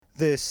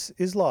This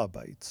is Law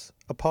Bites,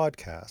 a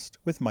podcast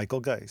with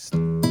Michael Geist.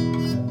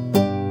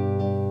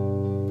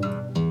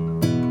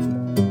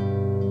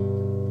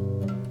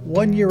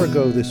 1 year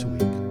ago this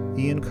week,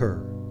 Ian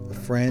Kerr, a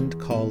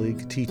friend,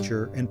 colleague,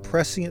 teacher, and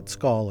prescient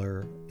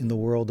scholar in the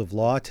world of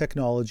law,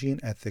 technology, and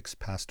ethics,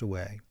 passed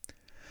away.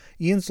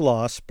 Ian's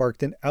loss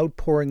sparked an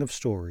outpouring of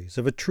stories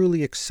of a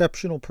truly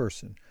exceptional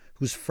person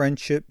whose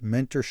friendship,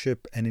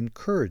 mentorship, and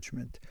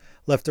encouragement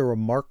left a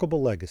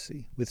remarkable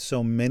legacy, with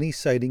so many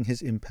citing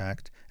his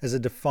impact as a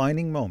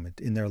defining moment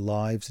in their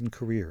lives and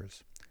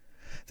careers.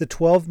 The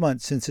 12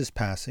 months since his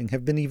passing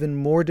have been even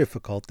more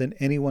difficult than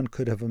anyone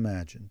could have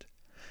imagined.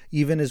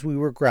 Even as we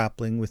were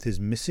grappling with his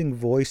missing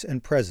voice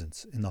and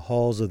presence in the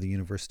halls of the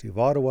University of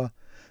Ottawa,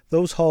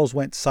 those halls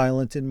went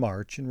silent in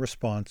March in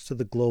response to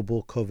the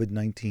global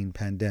COVID-19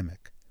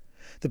 pandemic.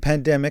 The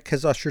pandemic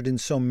has ushered in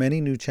so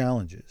many new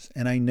challenges,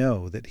 and I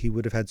know that he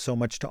would have had so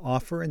much to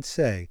offer and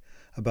say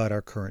about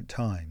our current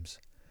times.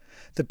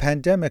 The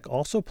pandemic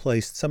also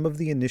placed some of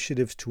the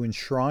initiatives to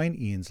enshrine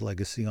Ian's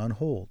legacy on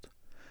hold.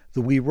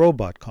 The We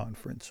Robot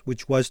Conference,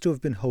 which was to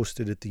have been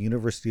hosted at the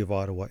University of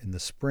Ottawa in the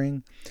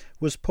spring,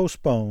 was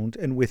postponed,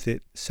 and with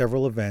it,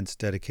 several events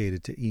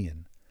dedicated to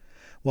Ian.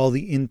 While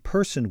the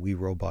in-person We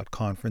Robot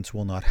Conference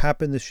will not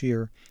happen this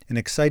year, an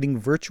exciting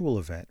virtual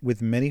event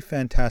with many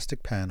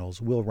fantastic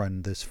panels will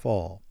run this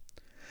fall.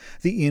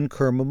 The Ian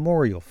Kerr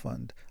Memorial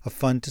Fund, a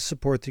fund to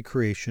support the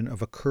creation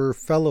of a Kerr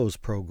Fellows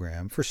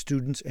program for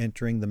students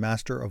entering the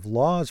Master of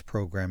Laws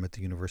program at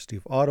the University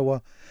of Ottawa,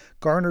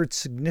 garnered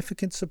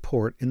significant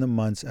support in the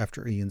months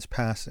after Ian's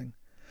passing.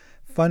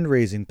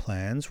 Fundraising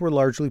plans were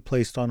largely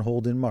placed on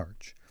hold in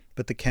March,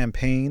 but the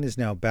campaign is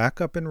now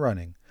back up and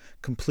running,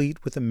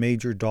 complete with a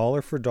major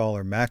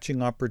dollar-for-dollar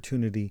matching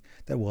opportunity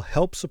that will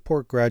help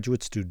support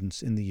graduate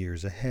students in the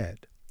years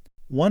ahead.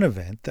 One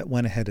event that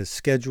went ahead as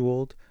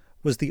scheduled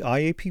was the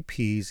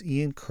IAPP's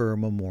Ian Kerr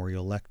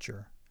Memorial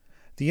Lecture.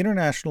 The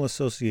International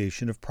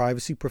Association of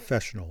Privacy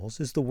Professionals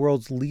is the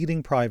world's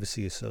leading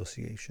privacy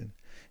association,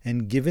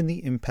 and given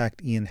the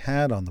impact Ian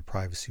had on the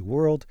privacy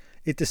world,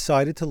 it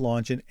decided to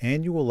launch an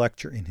annual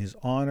lecture in his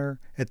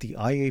honor at the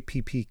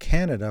IAPP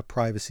Canada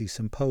Privacy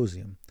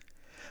Symposium.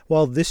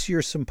 While this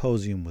year's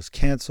symposium was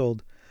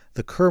cancelled,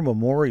 the Kerr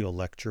Memorial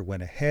Lecture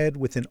went ahead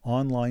with an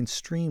online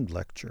streamed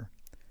lecture.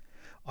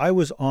 I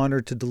was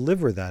honored to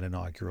deliver that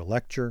inaugural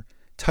lecture,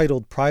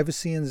 titled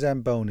Privacy and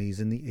Zambonis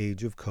in the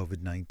Age of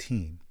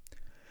COVID-19.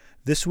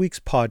 This week's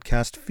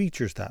podcast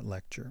features that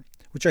lecture,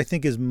 which I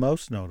think is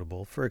most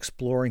notable for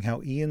exploring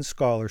how Ian's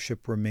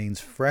scholarship remains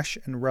fresh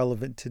and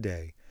relevant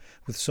today,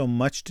 with so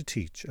much to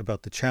teach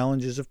about the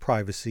challenges of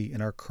privacy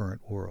in our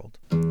current world.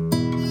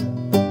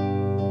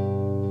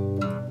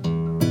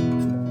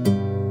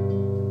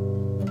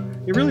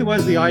 It really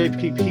was the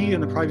IAPP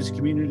and the privacy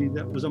community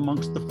that was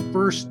amongst the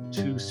first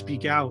to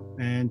speak out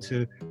and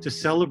to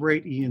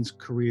celebrate Ian's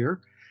career.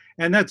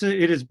 And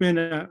it has been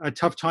a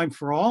tough time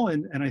for all.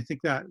 And I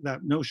think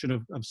that notion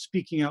of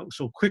speaking out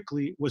so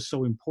quickly was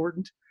so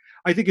important.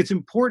 I think it's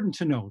important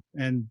to note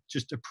and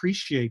just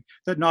appreciate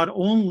that not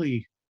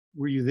only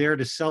were you there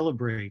to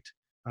celebrate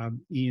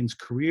Ian's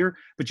career,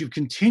 but you've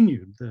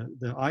continued the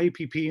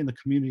IAPP and the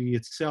community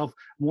itself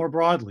more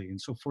broadly. And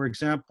so, for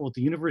example, at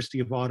the University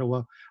of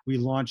Ottawa, we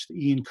launched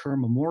the Ian Kerr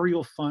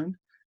Memorial Fund,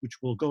 which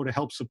will go to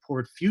help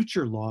support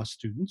future law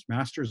students,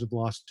 Masters of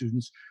Law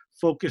students,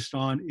 focused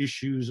on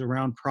issues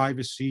around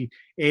privacy,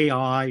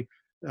 AI,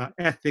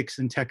 ethics,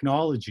 and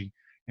technology.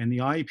 And the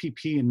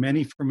IAPP and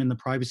many from in the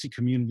privacy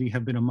community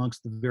have been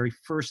amongst the very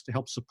first to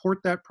help support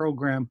that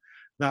program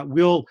that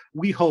will,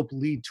 we hope,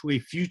 lead to a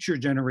future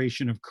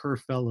generation of Kerr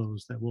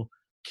Fellows that will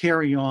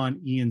carry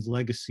on Ian's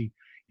legacy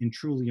in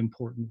truly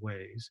important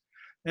ways.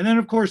 And then,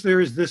 of course,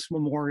 there is this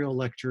memorial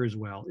lecture as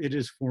well. It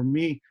is, for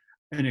me,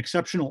 an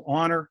exceptional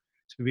honor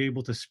to be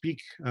able to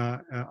speak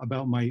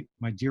about my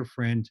dear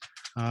friend,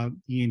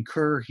 Ian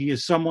Kerr. He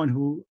is someone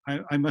who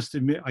I must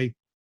admit,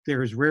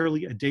 there is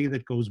rarely a day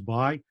that goes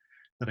by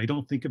that I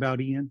don't think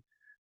about Ian,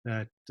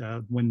 that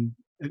when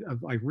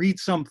I read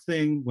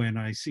something, when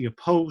I see a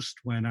post,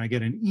 when I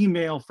get an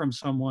email from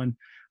someone,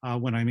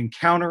 when I'm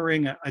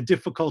encountering a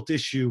difficult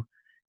issue,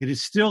 it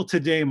is still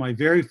today my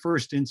very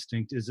first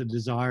instinct is a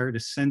desire to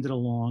send it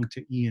along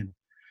to Ian,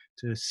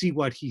 to see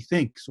what he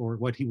thinks or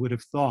what he would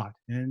have thought.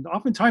 And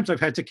oftentimes I've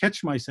had to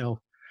catch myself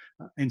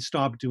and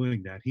stop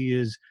doing that. He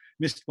is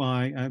missed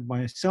by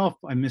myself.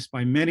 I'm missed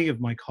by many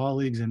of my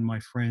colleagues and my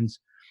friends,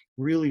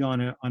 really on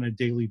a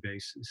daily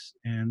basis.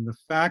 And the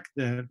fact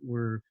that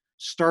we're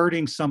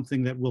starting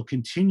something that will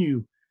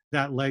continue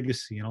that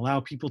legacy and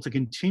allow people to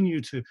continue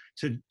to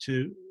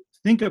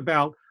think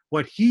about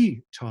what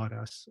he taught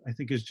us, I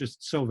think is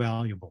just so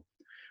valuable.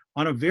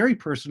 On a very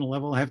personal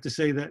level, I have to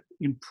say that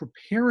in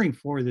preparing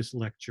for this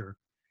lecture,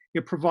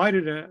 it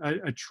provided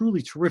a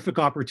truly terrific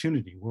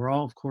opportunity. We're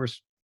all, of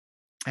course,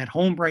 at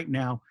home right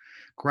now,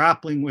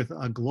 grappling with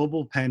a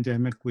global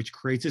pandemic, which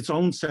creates its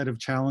own set of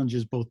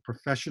challenges, both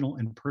professional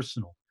and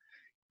personal.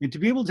 And to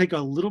be able to take a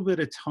little bit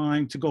of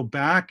time to go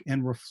back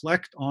and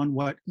reflect on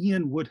what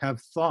Ian would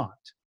have thought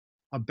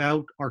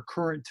about our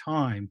current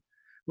time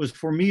was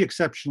for me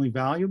exceptionally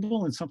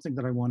valuable and something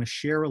that I want to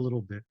share a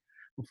little bit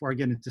before I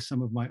get into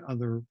some of my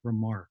other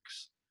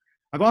remarks.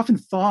 I've often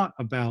thought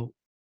about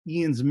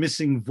Ian's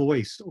missing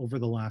voice over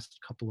the last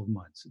couple of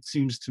months. It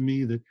seems to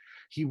me that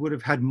he would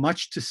have had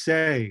much to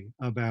say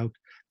about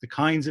the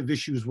kinds of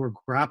issues we're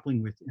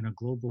grappling with in a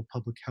global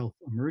public health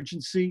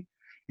emergency.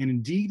 And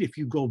indeed, if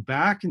you go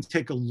back and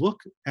take a look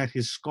at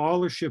his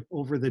scholarship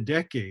over the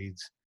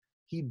decades,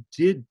 he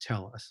did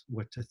tell us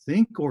what to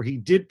think, or he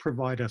did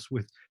provide us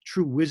with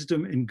true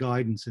wisdom and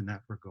guidance in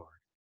that regard.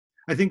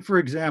 I think, for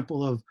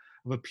example, of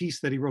a piece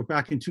that he wrote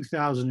back in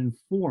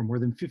 2004, more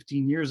than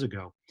 15 years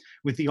ago,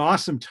 with the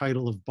awesome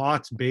title of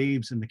Bots,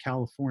 Babes, and the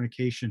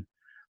Californication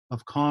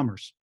of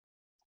Commerce.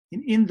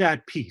 And in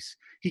that piece,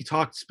 he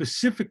talked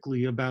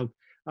specifically about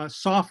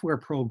software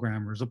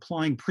programmers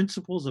applying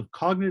principles of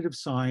cognitive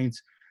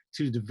science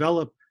to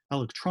develop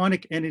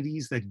electronic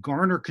entities that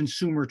garner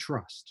consumer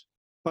trust,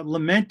 but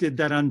lamented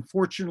that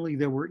unfortunately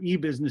there were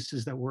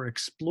e-businesses that were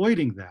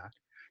exploiting that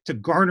to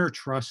garner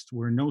trust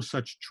where no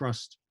such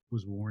trust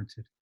was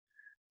warranted.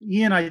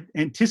 Ian, I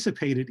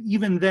anticipated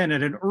even then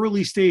at an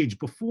early stage,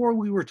 before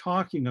we were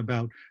talking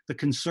about the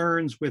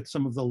concerns with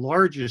some of the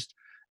largest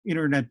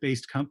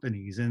internet-based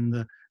companies and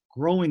the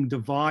growing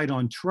divide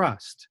on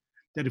trust,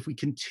 that if we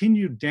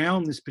continued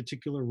down this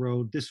particular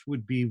road, this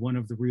would be one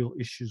of the real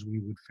issues we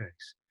would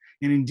face.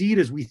 And indeed,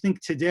 as we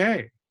think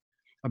today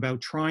about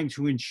trying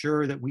to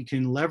ensure that we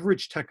can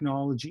leverage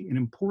technology in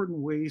important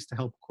ways to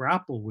help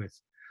grapple with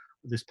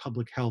this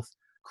public health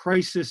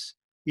crisis,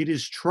 it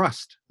is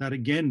trust that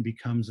again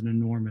becomes an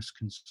enormous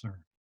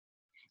concern.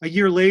 A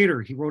year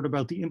later, he wrote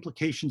about the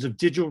implications of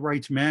digital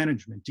rights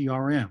management,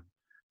 DRM,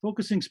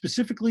 focusing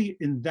specifically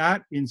in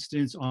that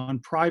instance on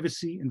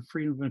privacy and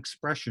freedom of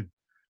expression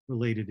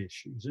related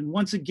issues. And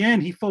once again,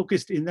 he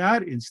focused in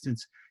that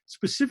instance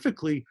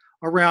specifically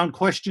around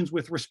questions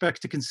with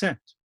respect to consent,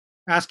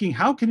 asking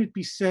how can it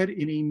be said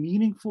in a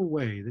meaningful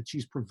way that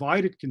she's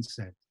provided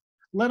consent,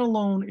 let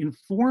alone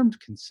informed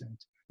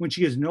consent, when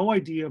she has no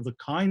idea of the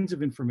kinds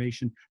of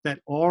information that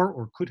are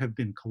or could have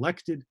been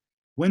collected,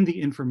 when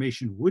the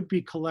information would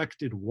be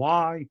collected,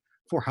 why,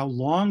 for how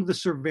long the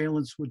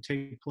surveillance would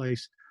take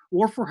place,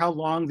 or for how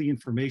long the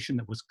information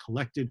that was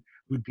collected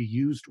would be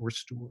used or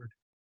stored.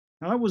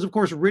 Now, that was, of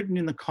course, written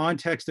in the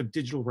context of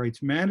digital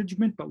rights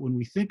management, but when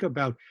we think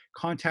about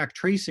contact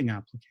tracing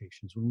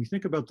applications, when we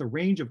think about the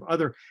range of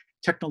other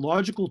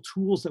technological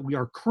tools that we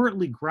are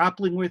currently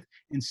grappling with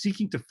and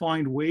seeking to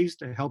find ways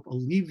to help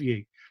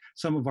alleviate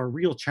some of our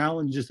real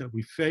challenges that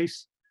we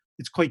face,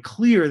 it's quite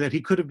clear that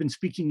he could have been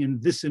speaking in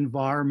this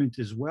environment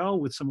as well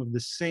with some of the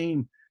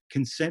same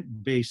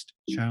consent-based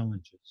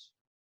challenges.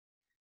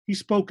 He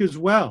spoke as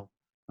well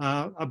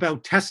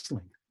about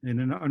Tesla in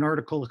an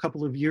article a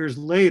couple of years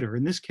later,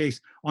 in this case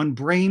on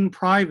brain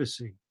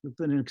privacy, with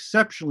an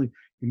exceptionally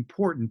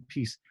important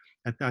piece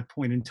at that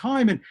point in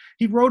time. And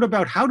he wrote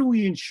about how do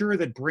we ensure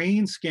that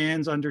brain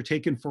scans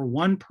undertaken for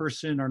one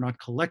person are not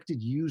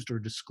collected, used, or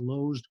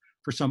disclosed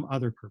for some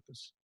other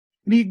purpose.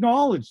 And he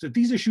acknowledged that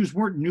these issues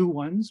weren't new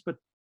ones, but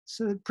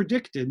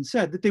predicted and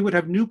said that they would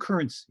have new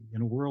currency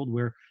in a world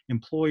where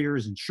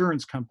employers,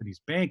 insurance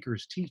companies,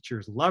 bankers,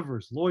 teachers,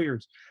 lovers,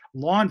 lawyers,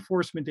 law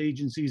enforcement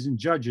agencies, and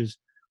judges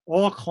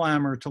all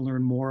clamor to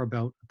learn more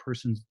about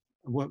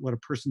what a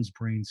person's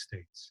brain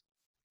states.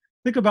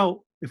 Think about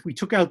if we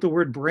took out the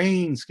word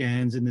brain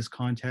scans in this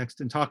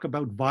context and talk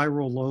about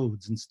viral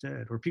loads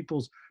instead, or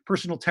people's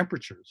personal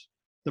temperatures,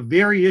 the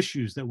very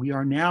issues that we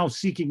are now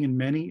seeking in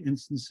many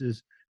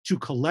instances to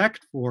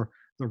collect for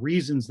the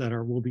reasons that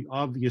will be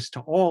obvious to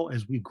all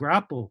as we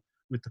grapple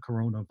with the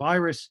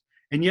coronavirus.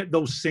 And yet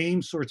those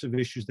same sorts of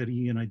issues that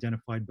Ian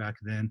identified back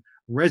then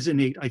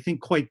resonate, I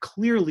think, quite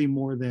clearly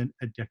more than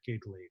a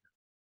decade later.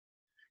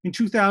 In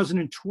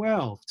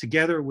 2012,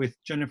 together with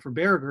Jennifer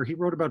Berger, he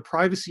wrote about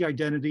privacy,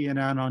 identity, and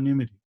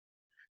anonymity.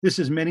 This,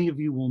 as many of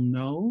you will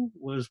know,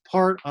 was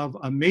part of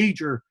a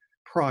major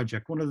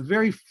project, one of the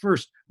very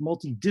first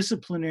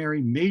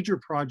multidisciplinary major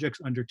projects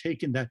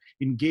undertaken that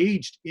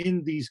engaged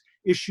in these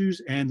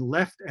issues and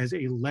left as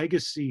a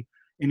legacy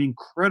an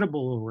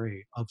incredible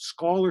array of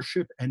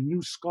scholarship and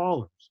new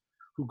scholars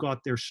who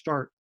got their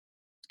start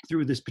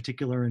through this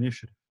particular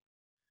initiative.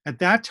 At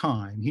that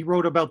time, he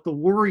wrote about the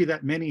worry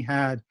that many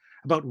had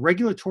about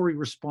regulatory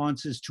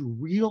responses to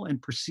real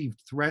and perceived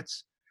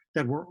threats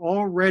that were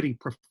already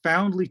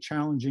profoundly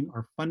challenging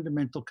our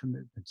fundamental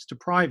commitments to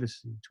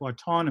privacy, to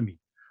autonomy,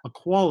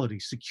 equality,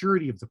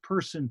 security of the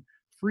person,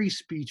 free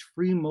speech,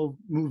 free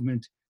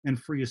movement,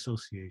 and free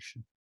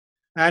association.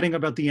 Adding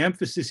about the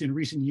emphasis in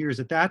recent years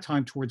at that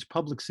time towards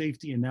public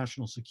safety and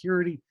national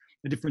security,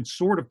 a different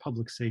sort of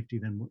public safety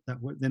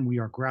than we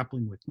are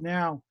grappling with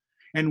now,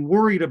 and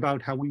worried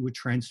about how we would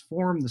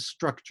transform the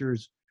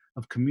structures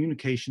of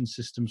communication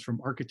systems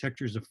from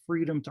architectures of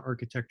freedom to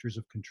architectures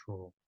of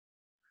control.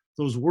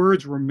 Those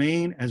words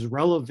remain as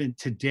relevant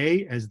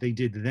today as they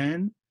did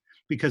then,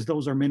 because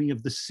those are many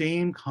of the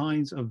same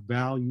kinds of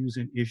values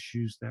and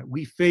issues that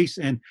we face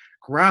and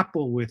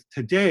grapple with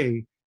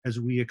today as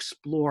we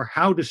explore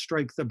how to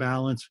strike the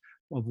balance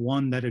of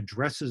one that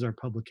addresses our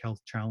public health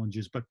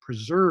challenges, but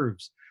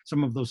preserves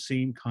some of those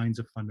same kinds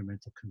of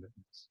fundamental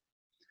commitments.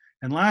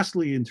 And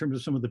lastly, in terms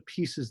of some of the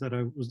pieces that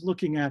I was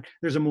looking at,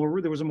 there was a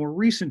more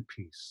recent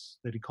piece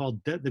that he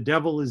called "The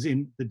Devil is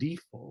in the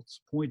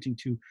Defaults," pointing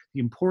to the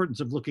importance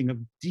of looking at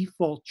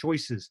default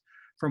choices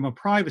from a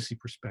privacy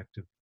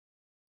perspective.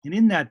 And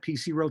in that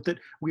piece, he wrote that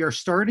we are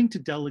starting to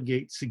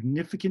delegate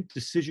significant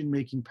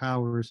decision-making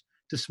powers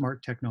to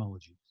smart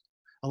technologies,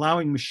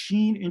 allowing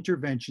machine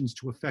interventions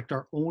to affect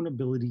our own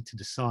ability to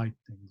decide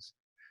things.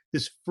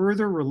 This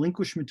further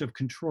relinquishment of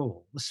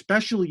control,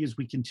 especially as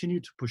we continue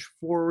to push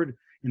forward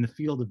in the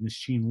field of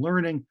machine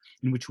learning,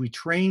 in which we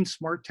train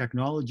smart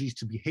technologies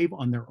to behave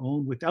on their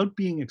own without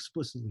being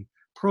explicitly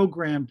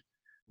programmed,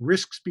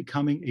 risks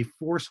becoming a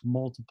force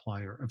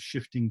multiplier of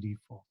shifting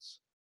defaults.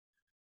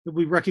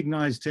 We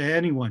recognize to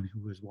anyone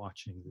who is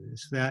watching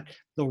this that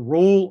the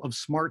role of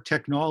smart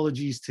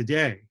technologies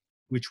today,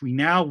 which we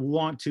now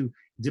want to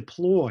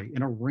deploy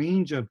in a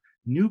range of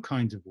new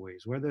kinds of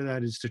ways, whether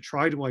that is to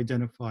try to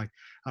identify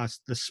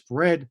the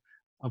spread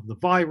of the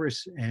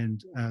virus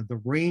and the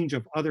range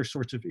of other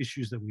sorts of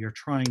issues that we are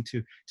trying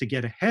to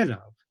get ahead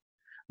of,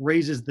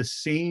 raises the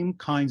same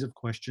kinds of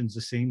questions,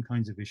 the same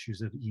kinds of issues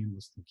that Ian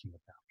was thinking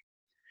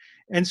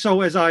about. And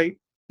so as I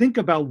think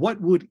about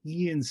what would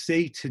Ian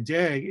say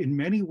today, in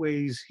many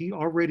ways, he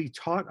already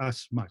taught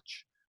us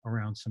much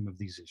around some of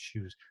these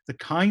issues. The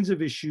kinds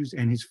of issues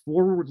and his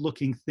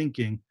forward-looking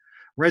thinking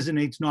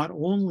resonates not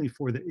only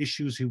for the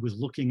issues he was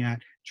looking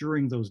at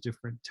during those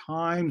different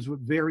times, but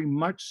very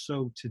much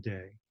so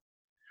today.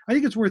 I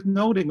think it's worth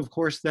noting, of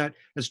course, that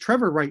as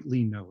Trevor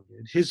rightly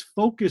noted, his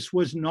focus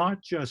was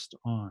not just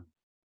on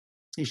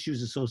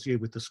issues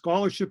associated with the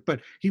scholarship, but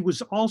he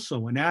was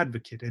also an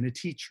advocate and a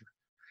teacher.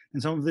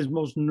 And some of his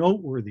most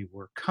noteworthy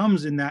work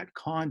comes in that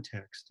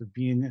context of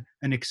being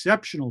an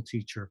exceptional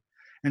teacher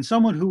and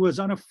someone who was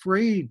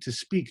unafraid to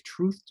speak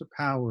truth to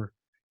power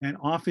and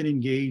often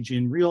engage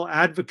in real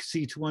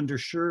advocacy to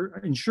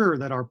ensure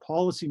that our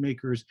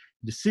policymakers,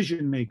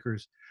 decision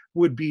makers,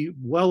 would be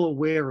well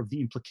aware of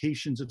the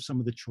implications of some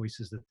of the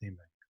choices that they make.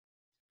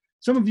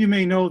 Some of you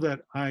may know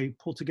that I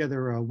pull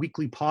together a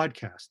weekly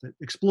podcast that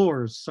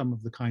explores some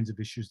of the kinds of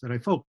issues that I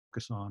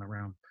focus on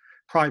around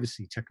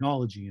privacy,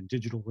 technology, and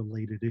digital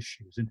related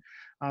issues. And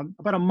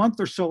about a month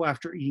or so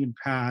after Ian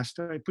passed,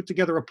 I put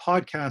together a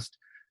podcast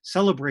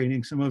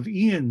celebrating some of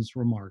Ian's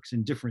remarks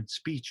in different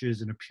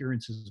speeches and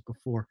appearances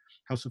before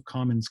House of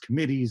Commons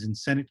committees and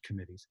Senate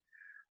committees.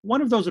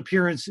 One of those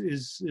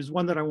appearances is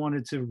one that I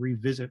wanted to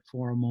revisit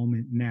for a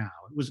moment now.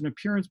 It was an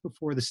appearance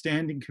before the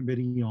Standing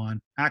Committee on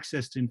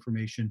Access to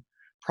Information,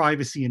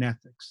 Privacy and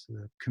Ethics,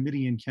 the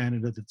committee in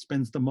Canada that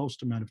spends the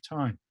most amount of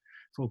time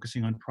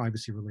focusing on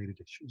privacy-related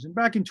issues. And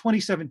back in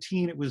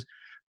 2017, it was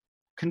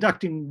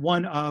conducting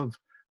one of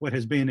what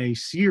has been a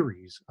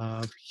series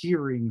of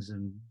hearings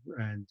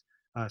and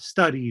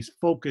studies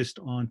focused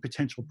on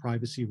potential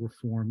privacy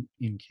reform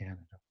in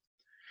Canada.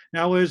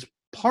 Now, as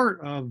part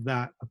of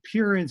that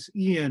appearance,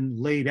 Ian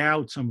laid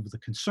out some of the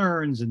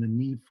concerns and the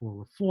need for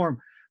reform,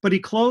 but he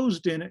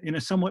closed in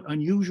a somewhat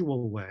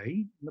unusual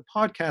way. In the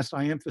podcast,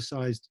 I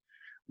emphasized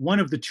one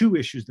of the two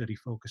issues that he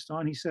focused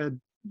on. He said,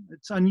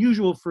 it's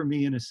unusual for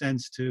me in a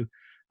sense to,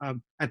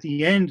 at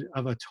the end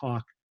of a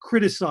talk,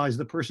 criticize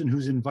the person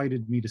who's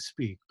invited me to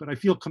speak, but I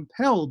feel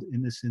compelled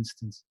in this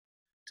instance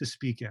to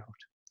speak out.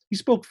 He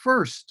spoke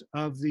first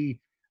of the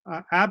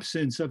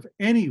absence of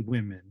any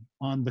women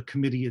on the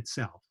committee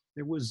itself.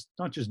 There was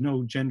not just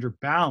no gender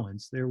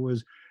balance, there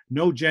was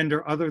no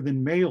gender other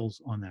than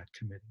males on that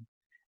committee.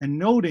 And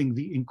noting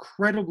the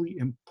incredibly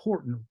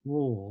important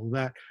role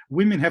that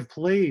women have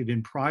played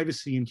in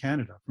privacy in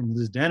Canada, from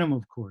Liz Denham,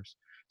 of course,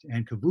 to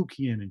Ann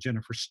Cavoukian and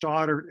Jennifer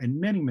Stoddart and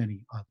many,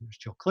 many others,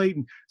 Jill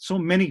Clayton, so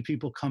many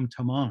people come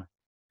to mind.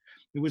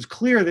 It was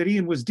clear that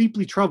Ian was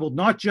deeply troubled,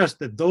 not just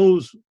that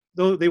those,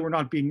 though they were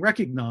not being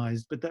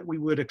recognized, but that we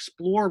would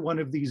explore one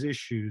of these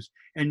issues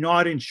and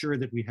not ensure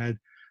that we had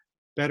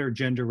better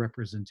gender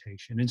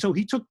representation. And so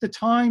he took the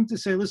time to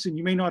say, listen,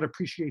 you may not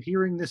appreciate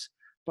hearing this,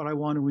 but I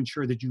want to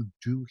ensure that you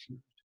do hear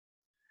it.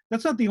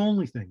 That's not the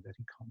only thing that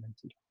he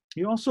commented.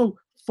 He also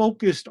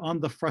focused on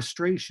the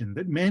frustration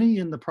that many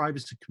in the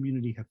privacy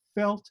community have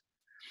felt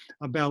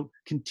about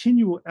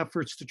continual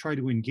efforts to try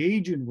to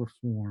engage in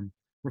reform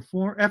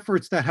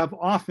efforts that have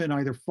often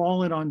either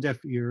fallen on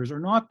deaf ears or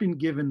not been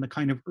given the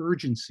kind of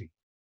urgency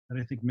that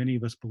I think many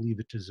of us believe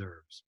it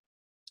deserves.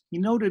 He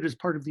noted as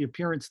part of the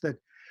appearance that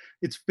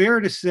it's fair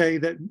to say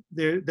that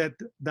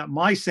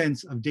my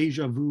sense of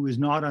deja vu is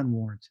not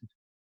unwarranted,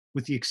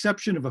 with the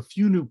exception of a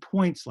few new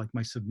points like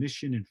my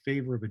submission in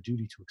favor of a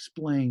duty to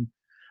explain.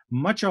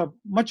 Much of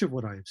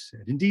what I have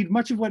said, indeed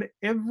much of what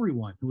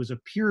everyone who has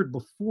appeared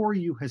before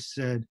you has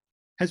said,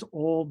 has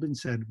all been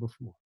said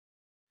before.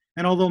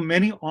 And although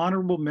many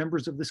honorable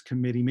members of this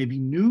committee may be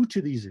new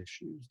to these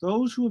issues,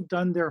 those who have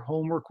done their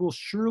homework will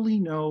surely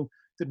know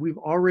that we've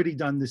already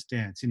done this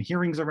dance in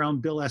hearings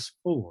around Bill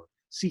S4,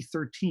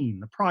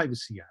 C13, the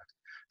Privacy Act,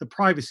 the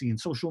privacy and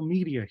social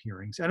media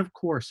hearings, and of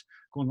course,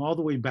 going all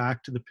the way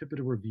back to the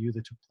PIPEDA review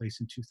that took place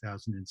in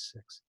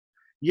 2006.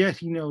 Yet,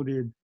 he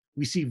noted,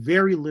 we see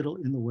very little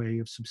in the way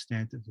of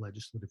substantive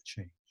legislative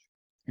change.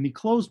 And he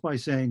closed by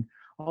saying,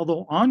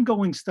 although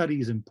ongoing study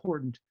is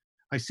important,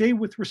 I say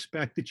with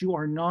respect that you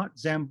are not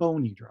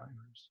Zamboni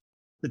drivers.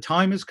 The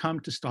time has come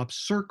to stop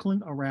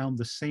circling around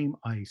the same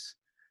ice.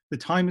 The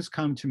time has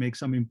come to make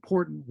some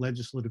important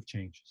legislative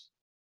changes.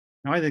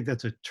 Now, I think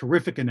that's a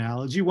terrific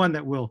analogy, one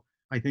that will,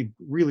 I think,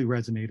 really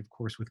resonate, of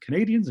course, with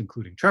Canadians,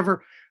 including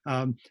Trevor,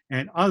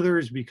 and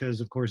others,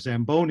 because, of course,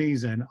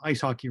 Zambonis and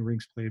ice hockey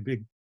rinks play a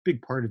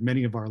big part of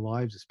many of our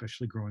lives,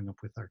 especially growing up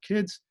with our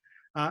kids.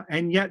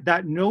 And yet,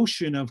 that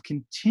notion of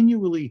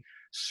continually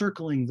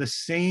circling the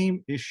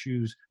same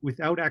issues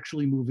without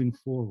actually moving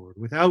forward,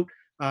 without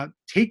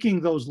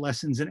taking those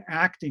lessons and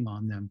acting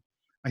on them,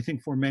 I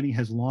think for many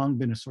has long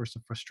been a source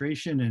of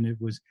frustration. And it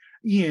was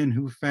Ian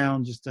who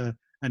found just an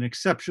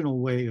exceptional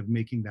way of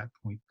making that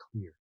point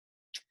clear.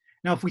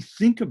 Now, if we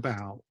think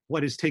about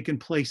what has taken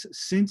place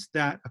since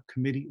that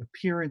committee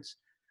appearance,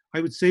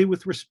 I would say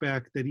with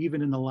respect that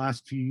even in the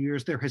last few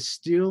years, there has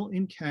still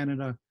in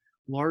Canada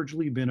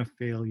largely been a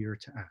failure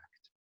to act.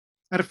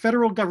 At a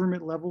federal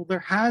government level, there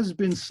has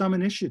been some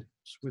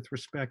initiatives with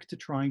respect to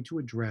trying to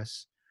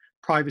address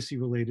privacy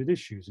related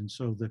issues. And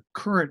so the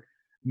current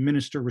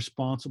minister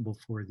responsible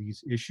for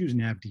these issues,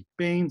 Navdeep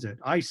Bains at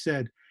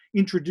ISED,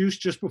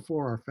 introduced just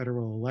before our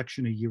federal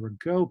election a year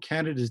ago,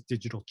 Canada's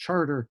Digital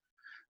Charter,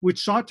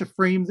 which sought to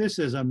frame this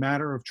as a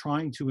matter of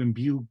trying to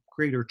imbue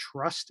greater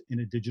trust in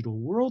a digital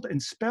world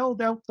and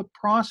spelled out the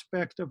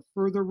prospect of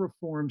further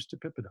reforms to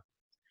PIPEDA.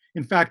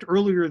 In fact,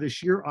 earlier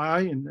this year,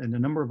 I and a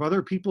number of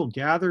other people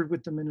gathered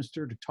with the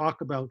minister to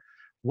talk about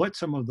what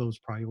some of those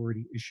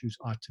priority issues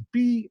ought to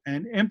be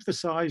and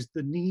emphasized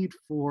the need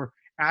for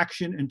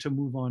action and to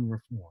move on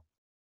reform.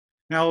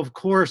 Now, of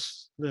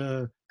course,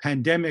 the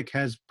pandemic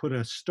has put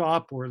a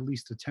stop or at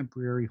least a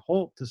temporary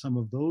halt to some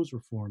of those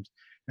reforms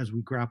as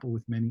we grapple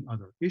with many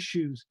other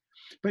issues.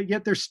 But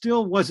yet there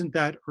still wasn't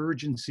that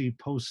urgency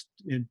post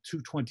into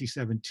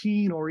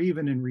 2017 or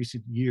even in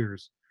recent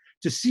years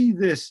to see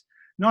this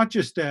not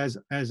just as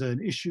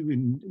an issue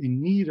in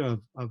need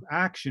of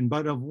action,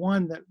 but of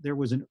one that there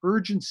was an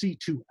urgency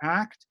to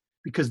act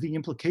because the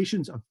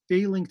implications of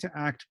failing to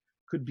act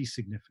could be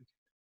significant.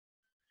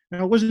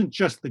 Now, it wasn't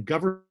just the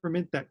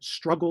government that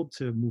struggled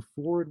to move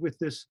forward with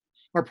this.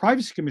 Our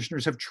privacy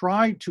commissioners have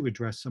tried to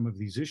address some of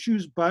these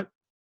issues, but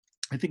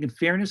I think in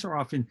fairness are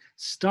often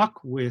stuck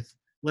with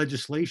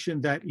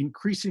legislation that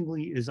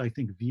increasingly is, I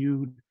think,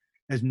 viewed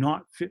as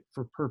not fit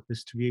for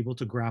purpose to be able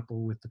to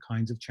grapple with the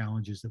kinds of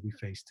challenges that we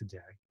face today.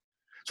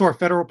 So our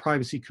federal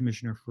privacy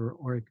commissioner,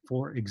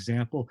 for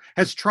example,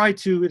 has tried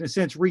to, in a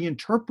sense,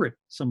 reinterpret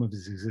some of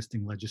his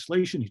existing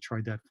legislation. He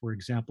tried that, for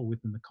example,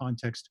 within the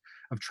context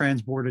of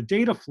transborder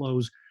data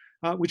flows,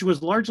 which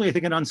was largely, I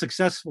think, an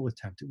unsuccessful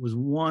attempt. It was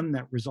one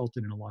that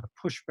resulted in a lot of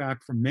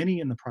pushback from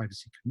many in the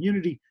privacy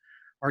community,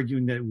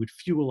 arguing that it would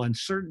fuel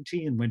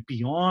uncertainty and went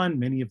beyond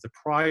many of the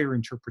prior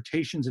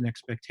interpretations and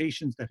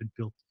expectations that had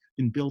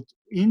been built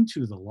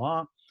into the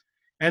law,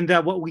 and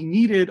that what we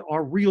needed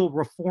are real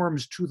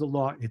reforms to the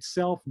law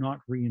itself, not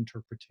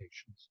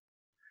reinterpretations.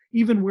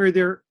 Even where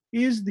there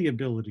is the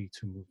ability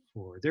to move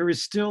forward, there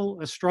is still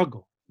a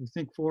struggle. We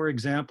think, for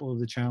example, of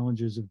the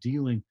challenges of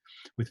dealing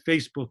with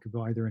Facebook,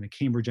 either in a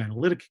Cambridge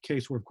Analytica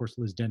case, where, of course,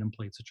 Liz Denham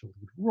played such a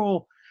lead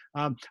role,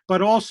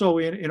 but also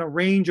in a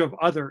range of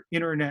other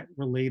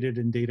internet-related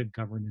and data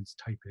governance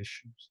type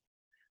issues.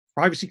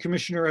 Privacy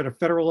Commissioner at a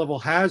federal level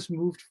has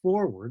moved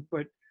forward,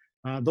 but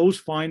those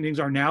findings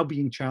are now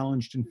being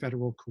challenged in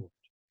federal court.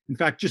 In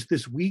fact, just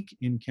this week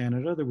in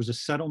Canada, there was a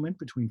settlement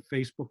between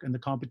Facebook and the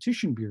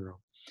Competition Bureau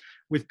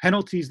with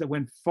penalties that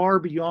went far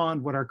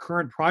beyond what our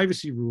current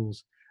privacy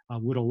rules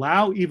would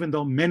allow, even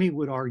though many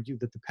would argue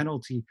that the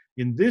penalty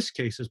in this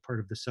case, as part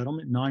of the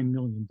settlement, $9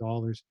 million,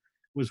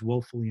 was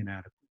woefully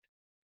inadequate.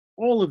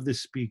 All of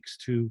this speaks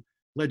to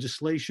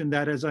legislation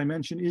that, as I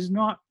mentioned, is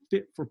not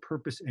fit for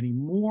purpose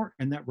anymore,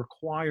 and that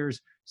requires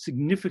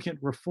significant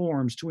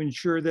reforms to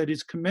ensure that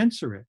it's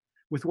commensurate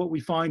with what we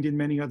find in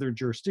many other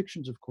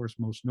jurisdictions, of course,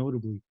 most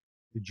notably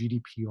the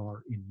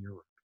GDPR in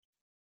Europe.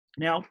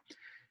 Now,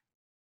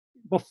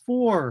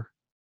 before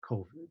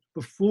COVID,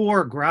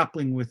 before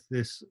grappling with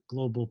this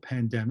global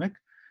pandemic,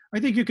 I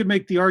think you could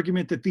make the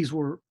argument that these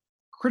were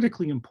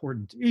critically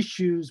important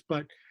issues,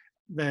 but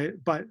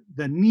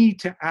the need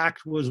to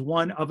act was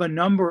one of a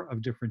number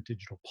of different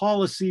digital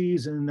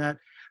policies, and that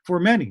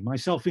for many,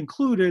 myself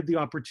included, the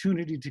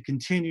opportunity to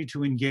continue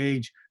to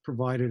engage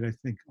provided, I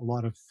think, a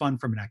lot of fun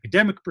from an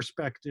academic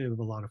perspective,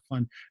 a lot of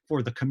fun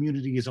for the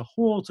community as a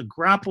whole to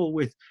grapple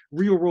with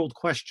real world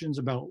questions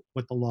about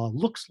what the law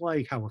looks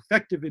like, how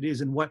effective it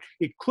is, and what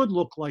it could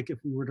look like if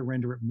we were to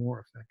render it more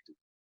effective.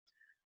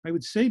 I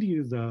would say to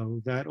you,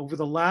 though, that over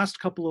the last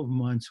couple of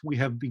months, we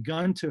have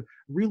begun to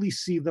really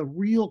see the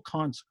real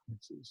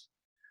consequences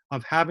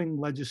of having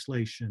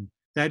legislation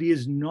that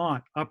is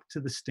not up to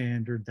the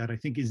standard that I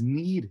think is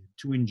needed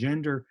to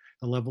engender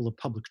the level of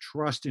public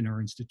trust in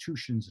our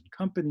institutions and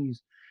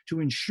companies,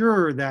 to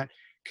ensure that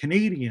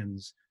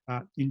Canadians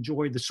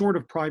enjoy the sort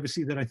of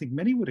privacy that I think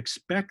many would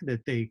expect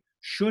that they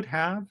should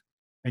have,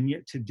 And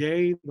yet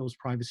today, those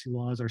privacy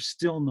laws are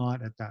still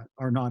not at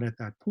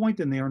that point,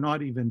 and they are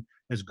not even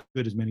as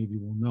good as many of you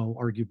will know,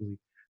 arguably,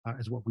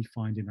 as what we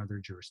find in other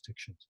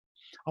jurisdictions.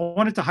 I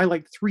wanted to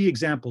highlight three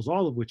examples,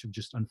 all of which have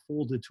just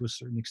unfolded to a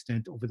certain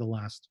extent over the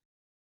last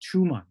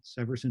 2 months,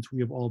 ever since we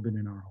have all been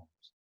in our homes.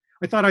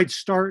 I thought I'd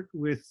start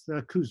with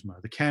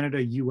CUSMA, the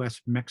Canada,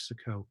 US,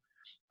 Mexico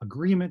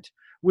agreement,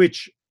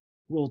 which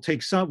would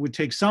take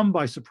some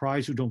by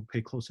surprise who don't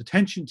pay close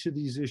attention to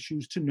these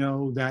issues to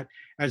know that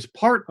as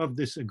part of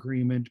this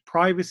agreement,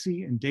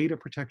 privacy and data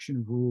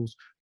protection rules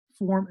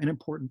form an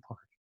important part.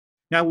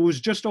 Now, it was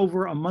just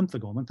over a month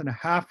and a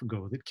half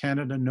ago, that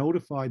Canada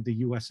notified the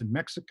US and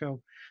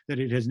Mexico that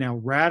it has now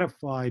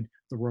ratified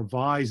the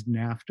revised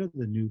NAFTA,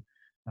 the new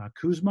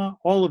CUSMA.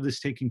 All of this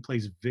taking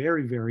place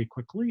very, very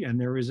quickly, and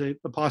there is the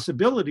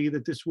possibility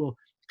that this will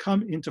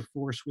come into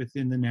force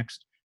within the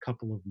next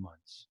couple of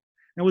months.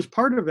 Now, as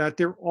part of that,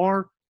 there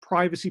are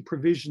privacy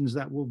provisions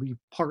that will be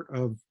part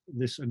of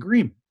this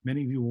agreement.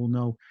 Many of you will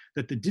know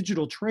that the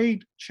digital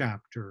trade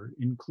chapter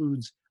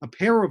includes a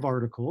pair of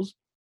articles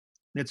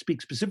that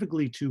speak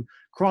specifically to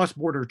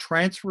cross-border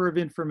transfer of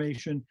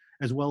information,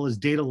 as well as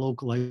data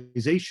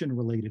localization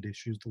related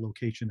issues, the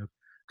location of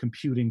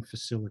computing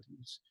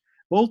facilities.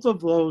 Both of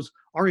those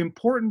are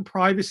important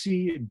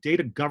privacy and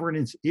data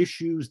governance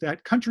issues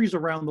that countries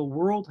around the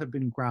world have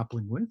been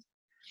grappling with.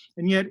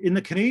 And yet, in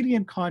the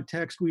Canadian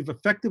context, we've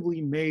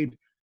effectively made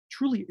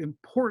truly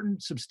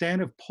important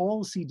substantive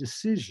policy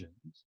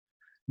decisions,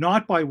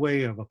 not by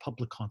way of a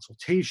public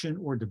consultation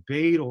or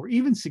debate or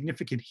even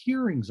significant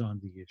hearings on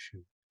the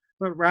issue,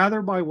 but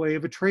rather by way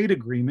of a trade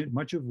agreement,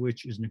 much of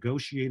which is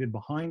negotiated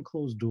behind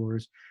closed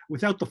doors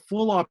without the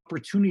full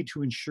opportunity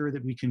to ensure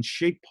that we can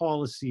shape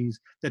policies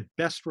that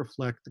best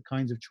reflect the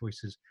kinds of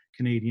choices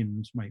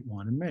Canadians might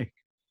want to make.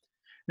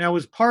 Now,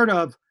 as part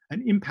of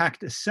an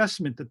impact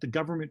assessment that the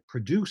government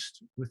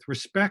produced with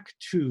respect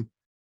to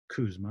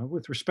CUSMA,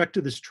 with respect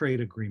to this trade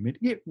agreement,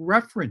 it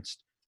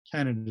referenced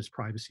Canada's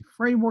privacy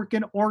framework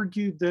and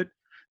argued that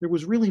there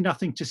was really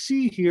nothing to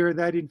see here,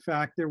 that in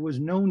fact there was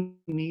no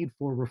need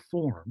for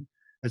reform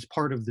as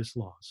part of this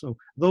law. So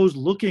those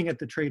looking at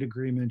the trade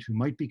agreement who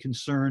might be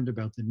concerned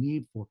about the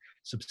need for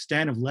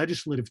substantive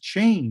legislative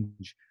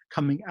change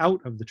coming out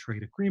of the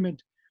trade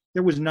agreement,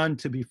 there was none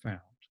to be found.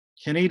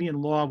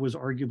 Canadian law was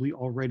arguably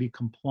already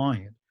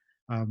compliant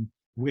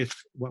with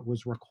what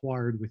was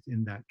required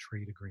within that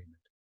trade agreement.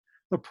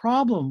 The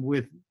problem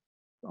with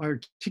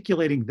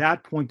articulating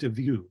that point of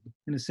view,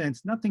 in a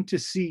sense, nothing to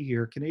see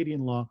here,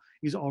 Canadian law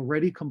is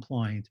already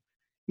compliant,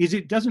 is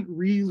it doesn't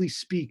really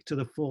speak to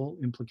the full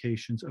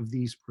implications of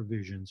these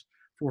provisions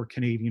for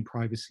Canadian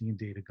privacy and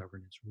data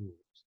governance rules.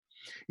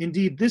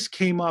 Indeed, this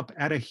came up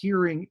at a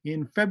hearing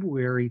in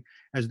February,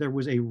 as there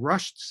was a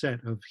rushed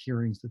set of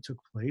hearings that took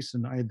place,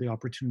 and I had the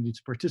opportunity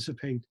to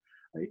participate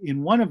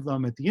in one of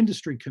them at the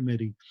industry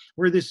committee,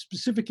 where this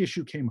specific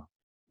issue came up.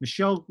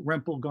 Michelle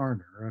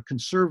Rempel-Garner, a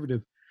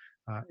conservative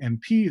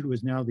MP who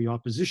is now the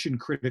opposition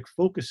critic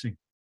focusing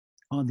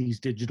on these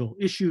digital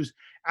issues,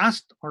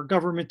 asked our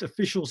government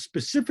officials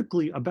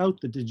specifically about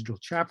the digital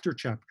chapter,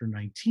 Chapter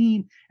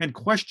 19, and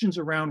questions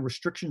around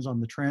restrictions on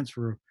the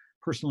transfer of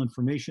personal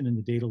information and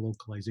the data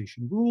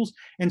localization rules,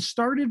 and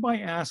started by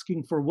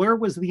asking for where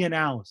was the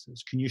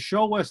analysis? Can you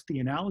show us the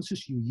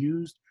analysis you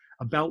used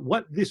about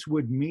what this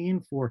would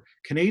mean for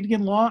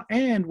Canadian law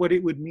and what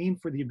it would mean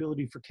for the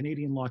ability for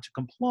Canadian law to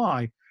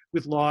comply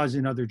with laws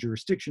in other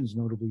jurisdictions,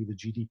 notably the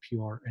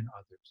GDPR and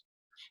others?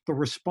 The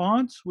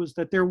response was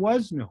that there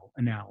was no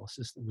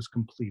analysis that was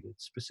completed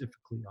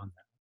specifically on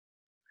that.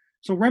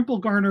 So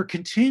Rempel-Garner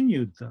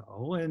continued,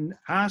 though, and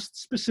asked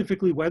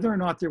specifically whether or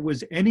not there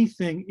was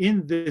anything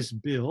in this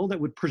bill that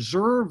would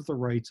preserve the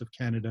rights of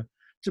Canada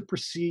to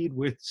proceed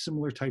with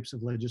similar types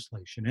of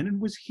legislation. And it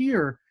was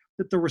here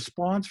that the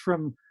response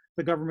from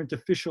the government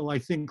official, I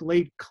think,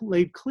 laid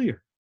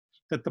clear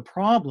that the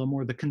problem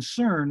or the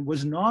concern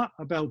was not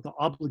about the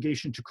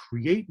obligation to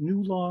create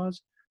new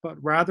laws, but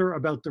rather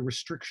about the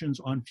restrictions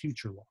on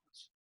future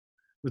laws.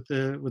 With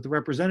the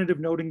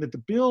representative noting that the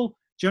bill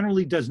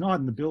generally does not,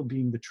 and the bill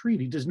being the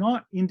treaty, does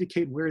not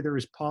indicate where there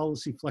is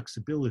policy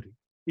flexibility.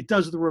 It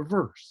does the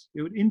reverse.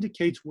 It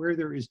indicates where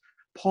there is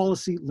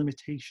policy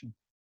limitation.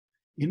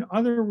 In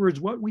other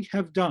words, what we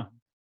have done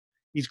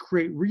is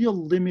create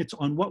real limits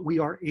on what we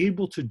are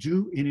able to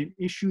do in an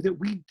issue that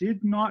we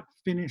did not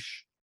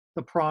finish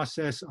the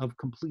process of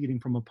completing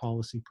from a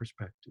policy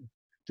perspective.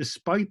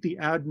 Despite the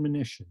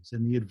admonitions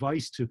and the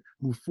advice to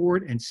move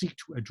forward and seek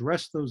to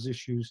address those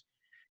issues,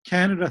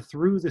 Canada,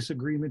 through this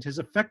agreement, has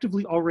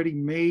effectively already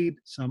made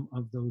some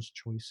of those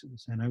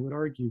choices. And I would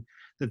argue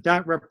that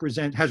that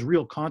has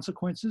real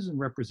consequences and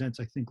represents,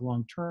 I think,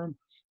 long-term,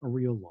 a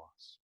real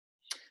loss.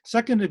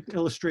 Second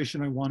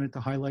illustration I wanted to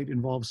highlight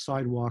involves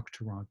Sidewalk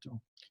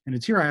Toronto. And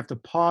it's here I have to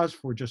pause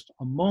for just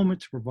a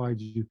moment to provide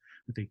you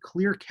with a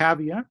clear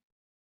caveat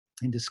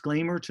and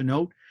disclaimer to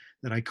note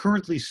that I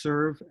currently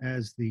serve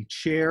as the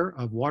chair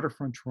of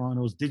Waterfront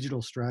Toronto's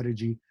Digital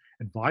Strategy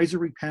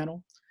Advisory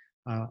Panel.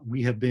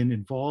 We have been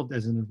involved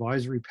as an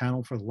advisory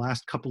panel for the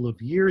last couple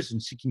of years in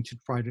seeking to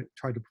try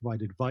to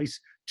provide advice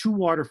to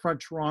Waterfront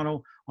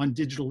Toronto on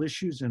digital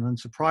issues, and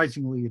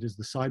unsurprisingly, it is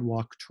the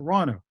Sidewalk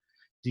Toronto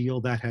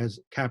deal that has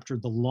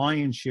captured the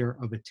lion's share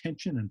of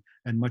attention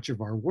and much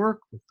of our work,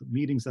 with the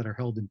meetings that are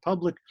held in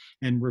public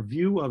and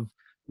review of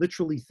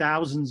literally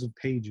thousands of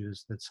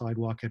pages that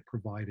Sidewalk had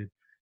provided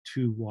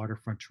to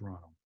Waterfront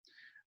Toronto.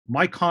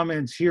 My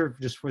comments here,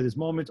 just for this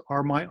moment,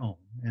 are my own,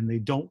 and they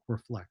don't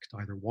reflect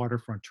either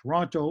Waterfront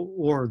Toronto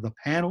or the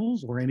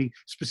panels or any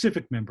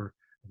specific member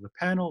of the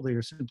panel. They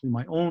are simply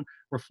my own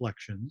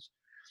reflections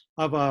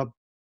of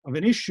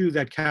an issue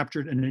that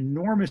captured an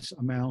enormous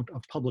amount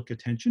of public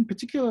attention,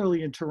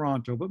 particularly in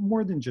Toronto, but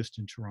more than just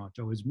in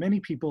Toronto, as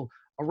many people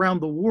around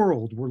the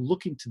world were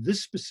looking to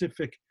this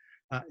specific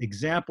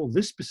example,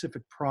 this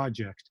specific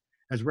project,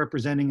 as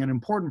representing an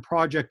important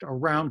project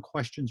around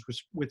questions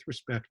with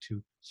respect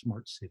to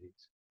smart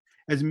cities.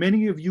 As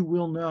many of you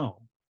will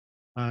know,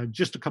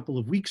 just a couple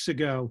of weeks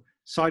ago,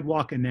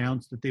 Sidewalk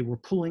announced that they were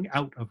pulling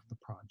out of the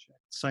project,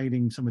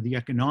 citing some of the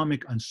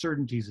economic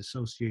uncertainties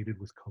associated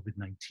with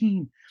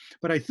COVID-19.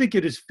 But I think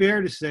it is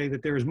fair to say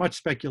that there is much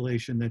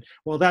speculation that,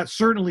 while that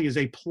certainly is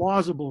a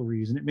plausible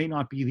reason, it may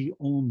not be the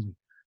only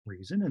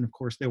reason. And of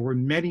course, there were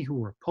many who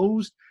were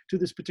opposed to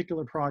this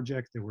particular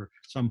project. There were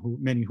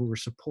many who were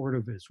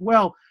supportive as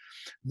well.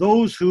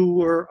 Those who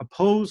were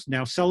opposed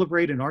now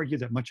celebrate and argue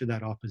that much of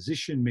that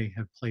opposition may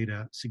have played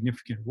a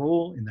significant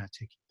role in that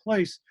taking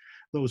place.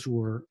 Those who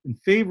were in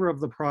favor of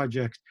the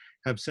project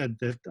have said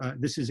that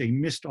this is a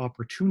missed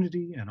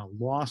opportunity and a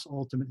loss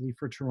ultimately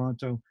for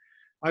Toronto.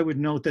 I would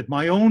note that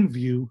my own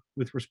view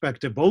with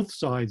respect to both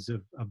sides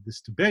of this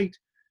debate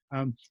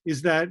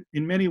is that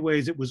in many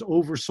ways it was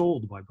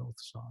oversold by both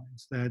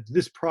sides, that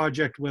this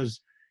project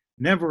was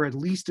never, at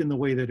least in the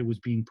way that it was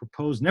being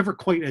proposed, never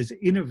quite as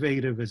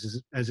innovative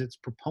as its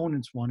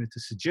proponents wanted to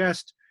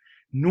suggest,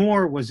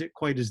 nor was it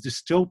quite as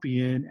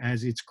dystopian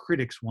as its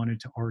critics wanted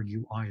to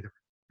argue either.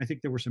 I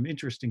think there were some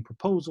interesting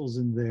proposals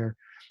in there,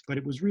 but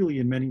it was really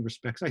in many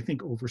respects, I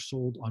think,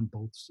 oversold on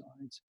both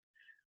sides.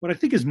 What I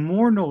think is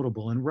more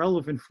notable and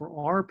relevant for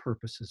our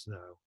purposes,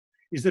 though,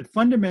 is that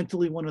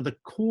fundamentally one of the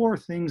core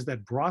things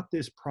that brought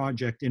this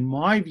project, in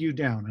my view,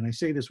 down, and I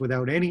say this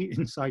without any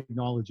inside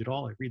knowledge at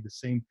all, I read the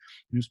same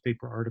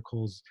newspaper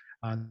articles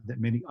that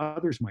many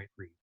others might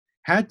read,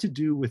 had to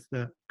do with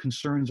the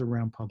concerns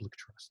around public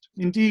trust.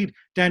 Indeed,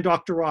 Dan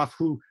Doctoroff,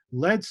 who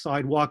led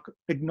Sidewalk,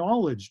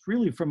 acknowledged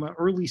really from an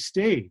early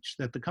stage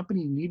that the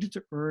company needed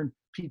to earn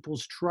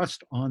people's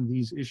trust on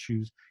these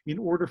issues in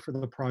order for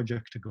the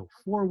project to go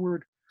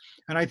forward.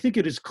 And I think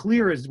it is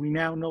clear, as we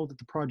now know that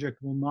the project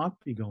will not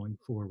be going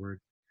forward,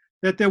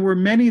 that there were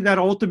many that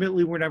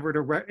ultimately were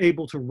never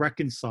able to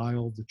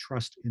reconcile the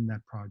trust in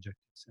that project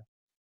itself.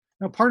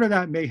 Now, part of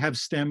that may have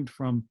stemmed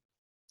from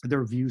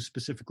their views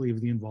specifically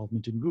of the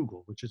involvement in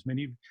Google, which, as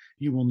many of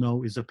you will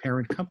know, is a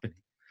parent company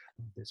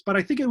of this. But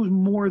I think it was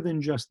more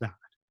than just that.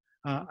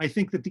 I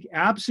think that the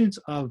absence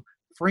of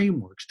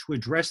frameworks to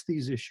address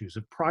these issues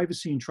of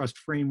privacy and trust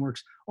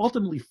frameworks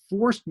ultimately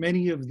forced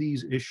many of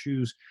these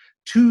issues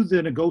to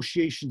the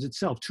negotiations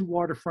itself, to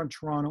Waterfront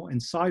Toronto and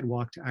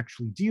Sidewalk to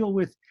actually deal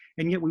with.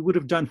 And yet we would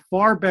have done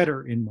far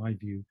better, in my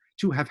view,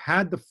 to have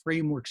had the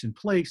frameworks in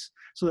place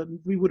so that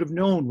we would have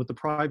known what the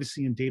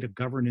privacy and data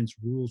governance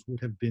rules would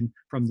have been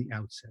from the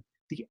outset.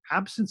 The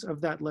absence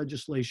of that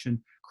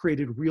legislation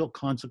created real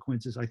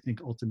consequences, I think,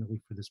 ultimately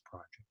for this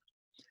project.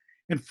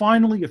 And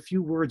finally, a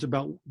few words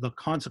about the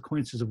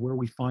consequences of where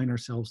we find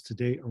ourselves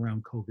today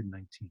around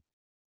COVID-19.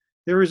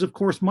 There is, of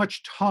course,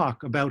 much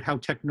talk about how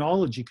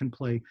technology can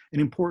play an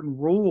important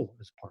role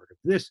as part of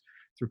this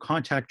through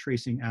contact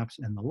tracing apps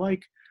and the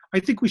like.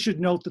 I think we should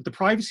note that the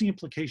privacy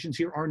implications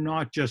here are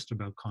not just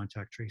about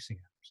contact tracing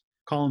apps.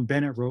 Colin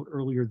Bennett wrote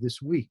earlier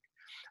this week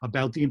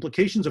about the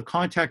implications of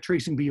contact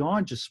tracing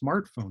beyond just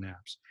smartphone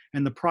apps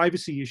and the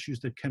privacy issues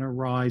that can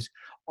arise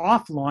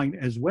offline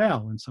as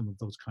well in some of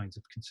those kinds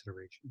of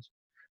considerations.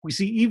 We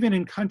see even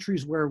in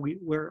countries where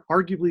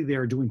arguably they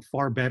are doing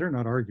far better,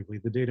 not arguably,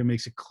 the data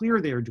makes it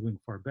clear they are doing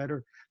far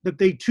better, that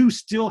they too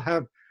still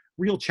have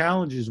real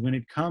challenges when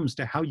it comes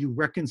to how you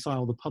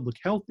reconcile the public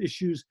health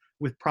issues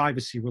with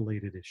privacy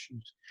related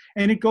issues.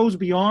 And it goes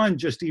beyond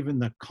just even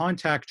the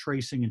contact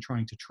tracing and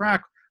trying to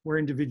track where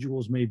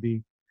individuals may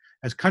be.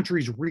 As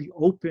countries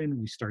reopen,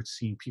 we start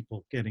seeing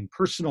people getting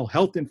personal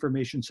health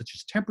information such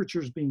as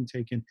temperatures being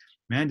taken,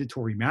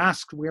 mandatory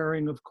mask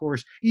wearing, of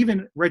course,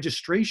 even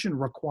registration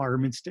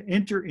requirements to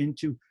enter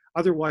into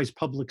otherwise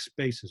public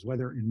spaces,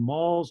 whether in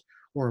malls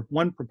or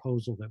one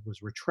proposal that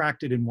was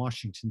retracted in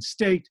Washington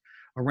state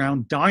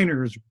around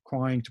diners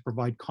requiring to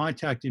provide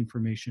contact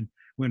information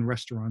when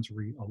restaurants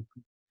reopen.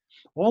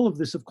 All of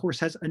this, of course,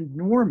 has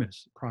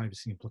enormous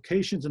privacy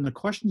implications, and the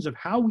questions of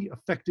how we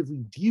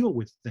effectively deal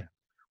with them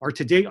are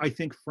today, I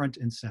think, front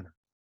and center.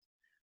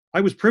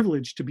 I was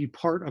privileged to be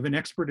part of an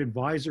expert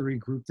advisory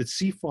group that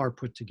CFAR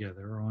put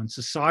together on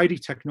society,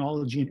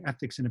 technology, and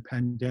ethics in a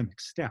pandemic,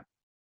 STEP.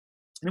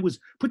 And it was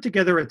put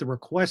together at the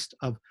request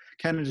of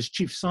Canada's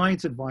Chief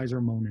Science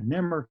Advisor, Mona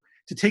Nemer,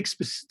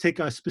 to take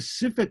a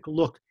specific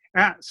look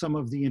at some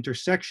of the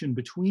intersection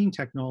between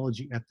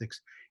technology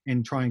ethics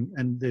and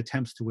the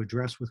attempts to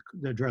address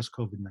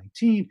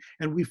COVID-19.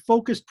 And we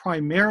focused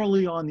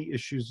primarily on the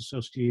issues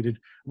associated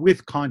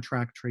with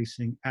contract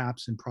tracing,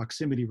 apps, and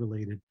proximity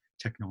related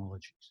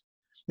technologies.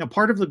 Now,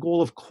 part of the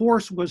goal, of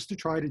course, was to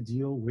try to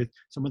deal with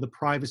some of the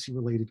privacy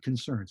related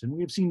concerns. And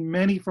we have seen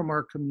many from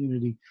our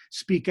community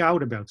speak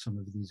out about some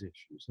of these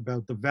issues,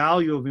 about the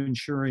value of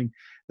ensuring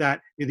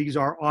that these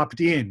are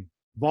opt-in,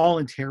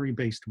 voluntary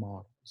based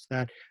models,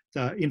 that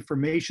the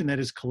information that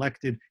is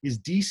collected is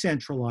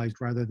decentralized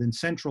rather than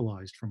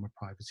centralized from a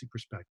privacy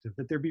perspective,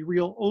 that there be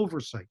real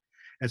oversight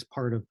as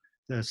part of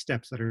the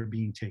steps that are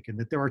being taken,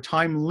 that there are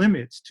time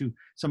limits to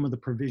some of the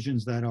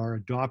provisions that are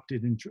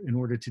adopted in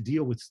order to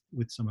deal with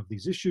some of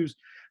these issues.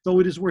 Though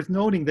it is worth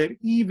noting that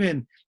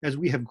even as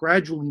we have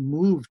gradually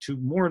moved to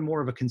more and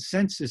more of a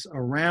consensus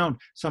around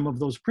some of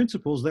those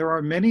principles, there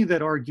are many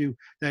that argue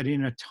that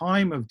in a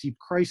time of deep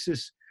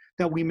crisis,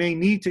 that we may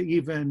need to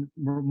even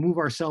remove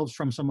ourselves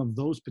from some of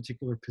those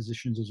particular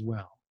positions as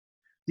well.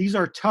 These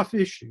are tough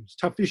issues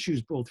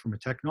both from a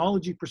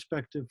technology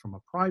perspective, from a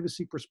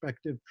privacy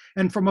perspective,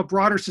 and from a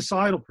broader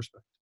societal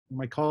perspective.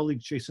 My colleague,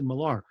 Jason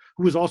Millar,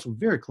 who is also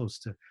very close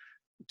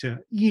to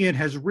Ian,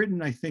 has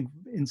written, I think,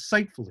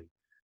 insightfully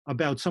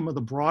about some of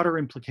the broader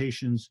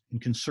implications and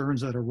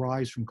concerns that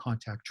arise from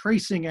contact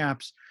tracing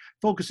apps,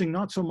 focusing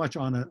not so much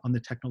on the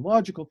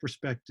technological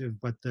perspective,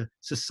 but the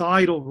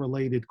societal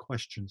related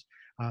questions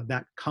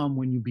that come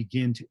when you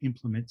begin to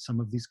implement some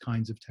of these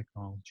kinds of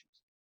technologies.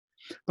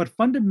 But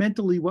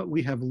fundamentally, what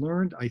we have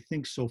learned, I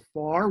think, so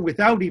far,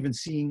 without even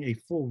seeing a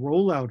full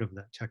rollout of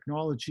that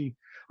technology,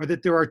 are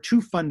that there are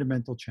two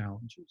fundamental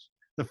challenges.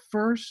 The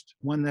first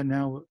one that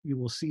now you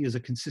will see as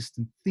a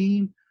consistent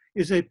theme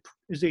is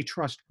a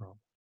trust problem.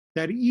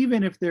 That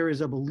even if there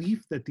is a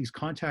belief that these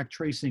contact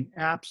tracing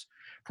apps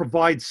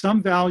provide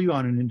some value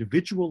on an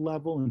individual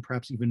level and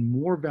perhaps even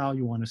more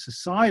value on a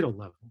societal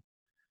level,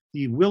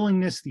 the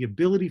willingness, the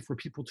ability for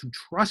people to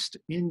trust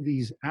in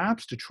these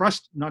apps, to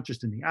trust not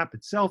just in the app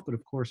itself, but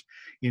of course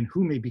in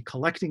who may be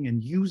collecting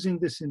and using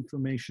this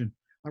information,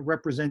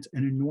 represents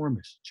an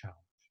enormous challenge.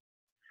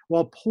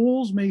 While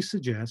polls may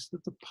suggest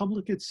that the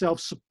public itself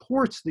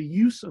supports the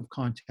use of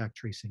contact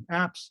tracing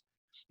apps,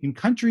 in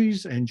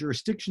countries and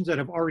jurisdictions that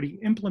have already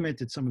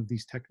implemented some of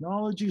these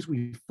technologies,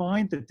 we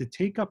find that the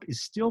take-up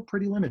is still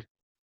pretty limited.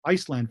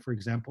 Iceland, for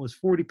example, is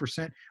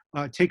 40%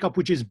 take-up,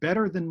 which is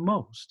better than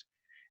most.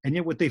 And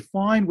yet what they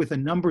find with a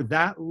number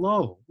that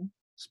low,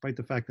 despite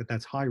the fact that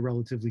that's high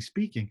relatively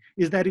speaking,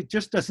 is that it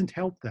just doesn't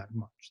help that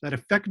much. That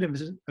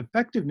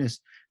effectiveness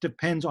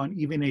depends on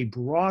even a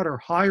broader,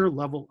 higher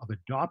level of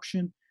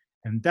adoption,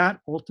 and that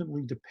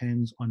ultimately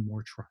depends on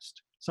more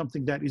trust,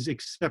 something that is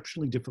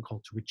exceptionally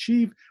difficult to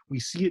achieve. We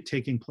see it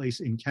taking place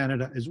in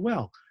Canada as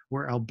well,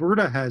 where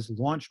Alberta has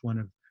launched one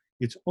of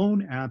its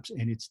own apps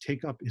and its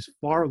take-up is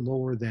far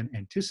lower than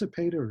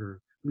anticipated,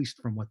 or at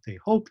least from what they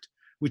hoped,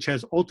 which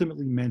has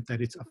ultimately meant that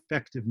its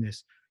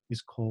effectiveness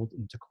is called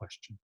into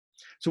question.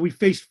 So we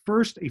face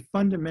first a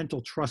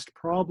fundamental trust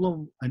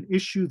problem, an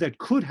issue that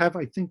could have,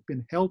 I think,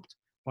 been helped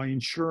by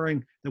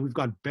ensuring that we've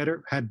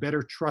had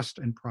better trust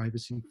and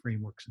privacy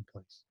frameworks in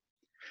place.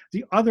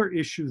 The other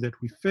issue that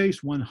we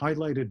face, one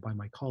highlighted by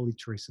my colleague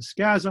Teresa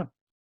Scaza,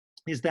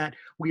 is that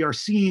we are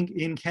seeing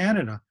in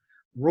Canada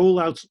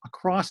rollouts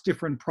across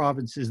different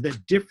provinces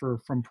that differ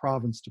from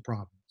province to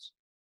province.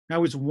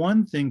 Now, it's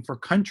one thing for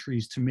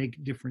countries to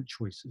make different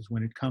choices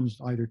when it comes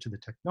either to the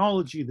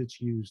technology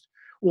that's used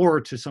or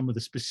to some of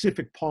the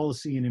specific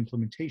policy and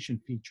implementation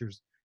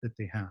features that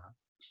they have.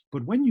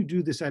 But when you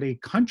do this at a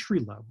country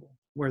level,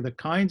 where the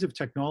kinds of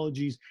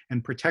technologies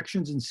and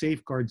protections and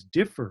safeguards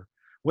differ,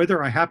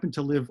 whether I happen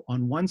to live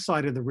on one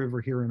side of the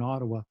river here in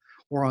Ottawa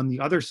or on the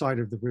other side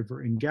of the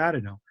river in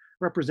Gatineau,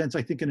 represents,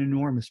 I think, an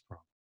enormous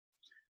problem.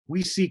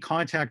 We see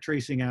contact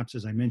tracing apps,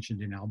 as I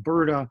mentioned, in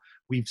Alberta.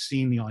 We've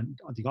seen the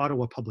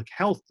Ottawa Public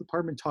Health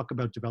Department talk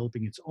about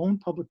developing its own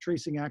public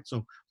tracing act,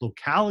 so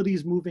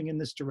localities moving in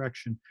this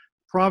direction.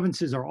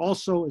 Provinces are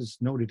also, as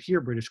noted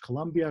here, British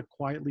Columbia,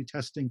 quietly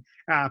testing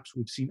apps.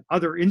 We've seen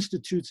other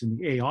institutes in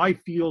the AI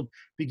field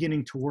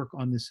beginning to work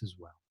on this as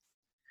well.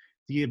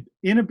 The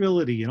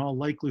inability, in all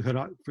likelihood,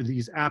 for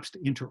these apps to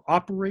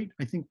interoperate,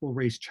 I think, will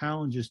raise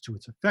challenges to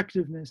its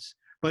effectiveness.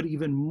 But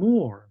even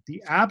more,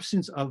 the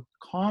absence of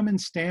common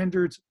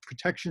standards,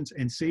 protections,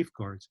 and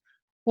safeguards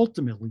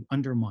ultimately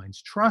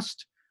undermines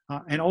trust,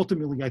 and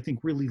ultimately, I think,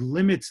 really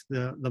limits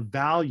the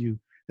value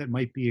that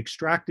might be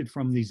extracted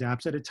from these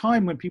apps at a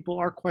time when people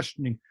are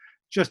questioning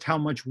just how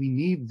much we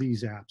need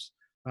these apps.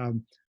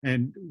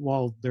 And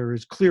while there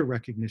is clear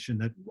recognition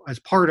that as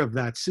part of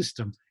that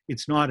system,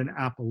 it's not an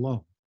app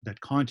alone, that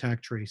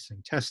contact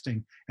tracing,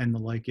 testing, and the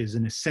like is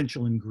an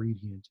essential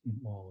ingredient in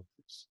all of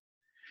this.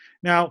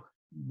 Now,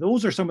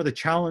 those are some of the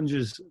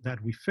challenges that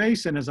we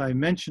face. And as I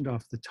mentioned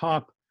off the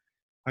top,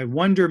 I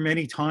wonder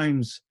many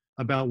times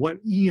about what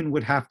Ian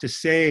would have to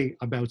say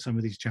about some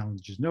of these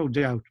challenges. No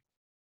doubt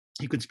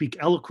he could speak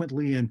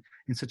eloquently and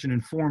in such an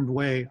informed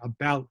way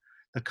about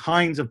the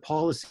kinds of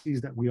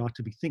policies that we ought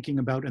to be thinking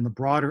about, and the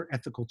broader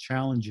ethical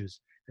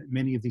challenges that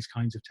many of these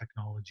kinds of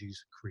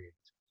technologies create.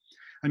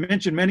 I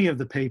mentioned many of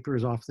the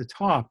papers off the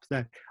top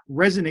that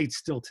resonate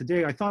still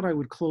today. I thought I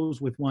would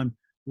close with one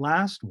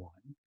last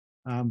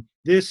one.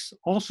 This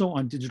also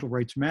on digital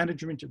rights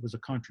management. It was a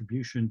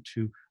contribution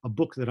to a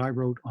book that I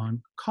wrote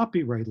on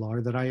copyright law,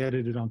 or that I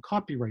edited on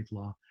copyright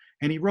law.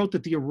 And he wrote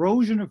that the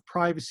erosion of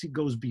privacy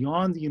goes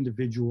beyond the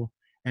individual,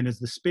 and as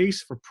the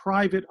space for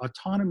private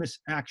autonomous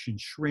action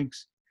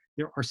shrinks,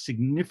 there are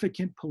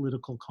significant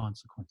political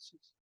consequences.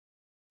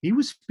 He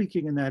was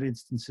speaking in that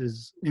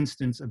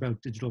instance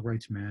about digital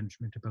rights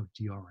management, about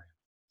DRM.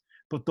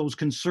 But those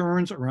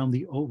concerns around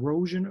the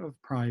erosion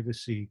of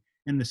privacy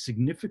and the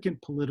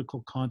significant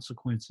political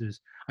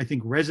consequences, I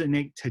think,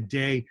 resonate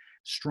today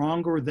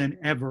stronger than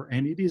ever.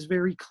 And it is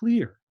very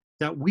clear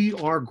that we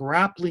are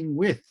grappling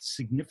with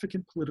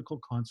significant political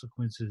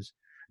consequences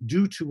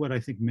due to what I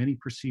think many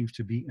perceive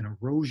to be an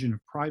erosion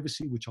of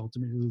privacy, which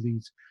ultimately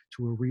leads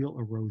to a real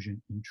erosion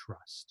in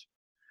trust.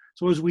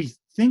 So as we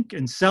think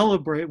and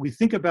celebrate, we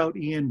think about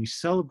Ian, we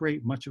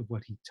celebrate much of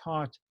what he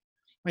taught.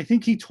 I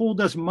think he told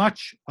us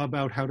much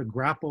about how to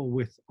grapple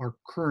with our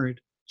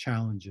current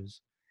challenges.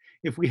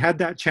 If we had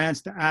that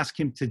chance to ask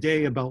him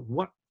today about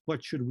what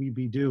should we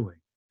be doing,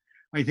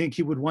 I think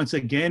he would once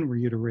again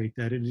reiterate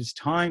that it is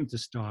time to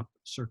stop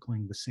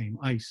circling the same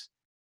ice.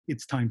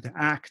 It's time to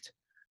act,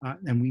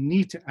 and we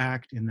need to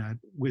act in that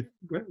with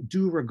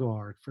due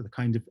regard for the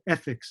kind of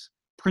ethics,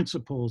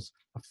 principles,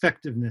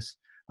 effectiveness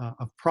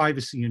of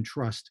privacy and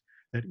trust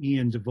that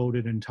Ian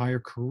devoted an entire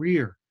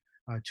career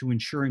to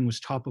ensuring was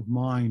top of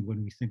mind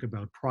when we think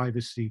about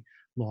privacy,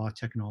 law,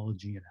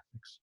 technology, and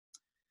ethics.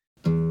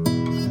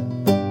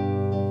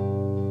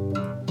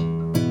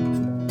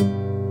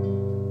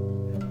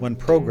 One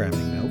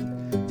programming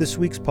note, this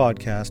week's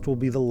podcast will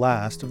be the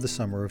last of the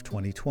summer of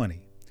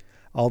 2020.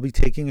 I'll be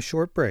taking a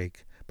short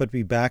break, but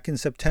be back in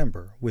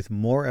September with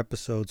more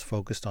episodes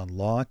focused on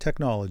law,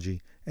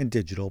 technology, and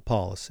digital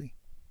policy.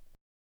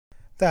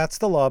 That's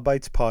the Law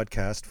Bytes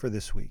podcast for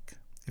this week.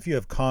 If you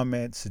have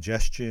comments,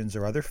 suggestions,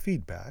 or other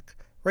feedback,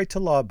 write to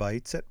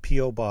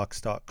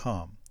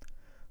lawbytes@pobox.com.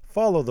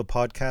 Follow the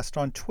podcast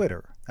on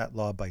Twitter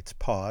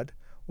 @LawBytesPod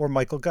or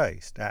Michael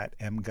Geist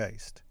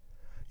 @mgeist.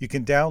 You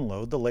can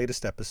download the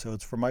latest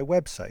episodes from my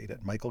website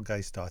at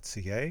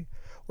michaelgeist.ca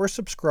or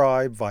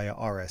subscribe via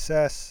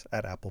RSS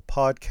at Apple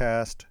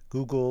Podcast,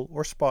 Google,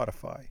 or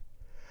Spotify.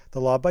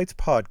 The Law Bytes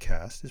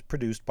podcast is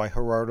produced by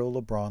Gerardo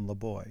Lebron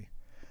Laboy.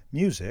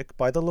 Music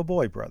by the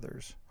Laboy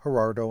brothers,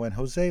 Gerardo and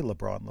Jose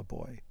Lebron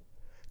Laboy.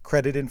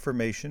 Credit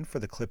information for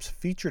the clips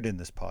featured in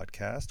this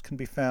podcast can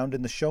be found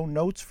in the show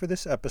notes for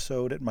this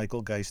episode at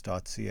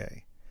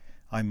michaelgeist.ca.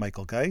 I'm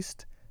Michael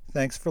Geist.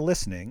 Thanks for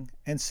listening,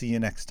 and see you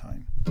next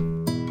time.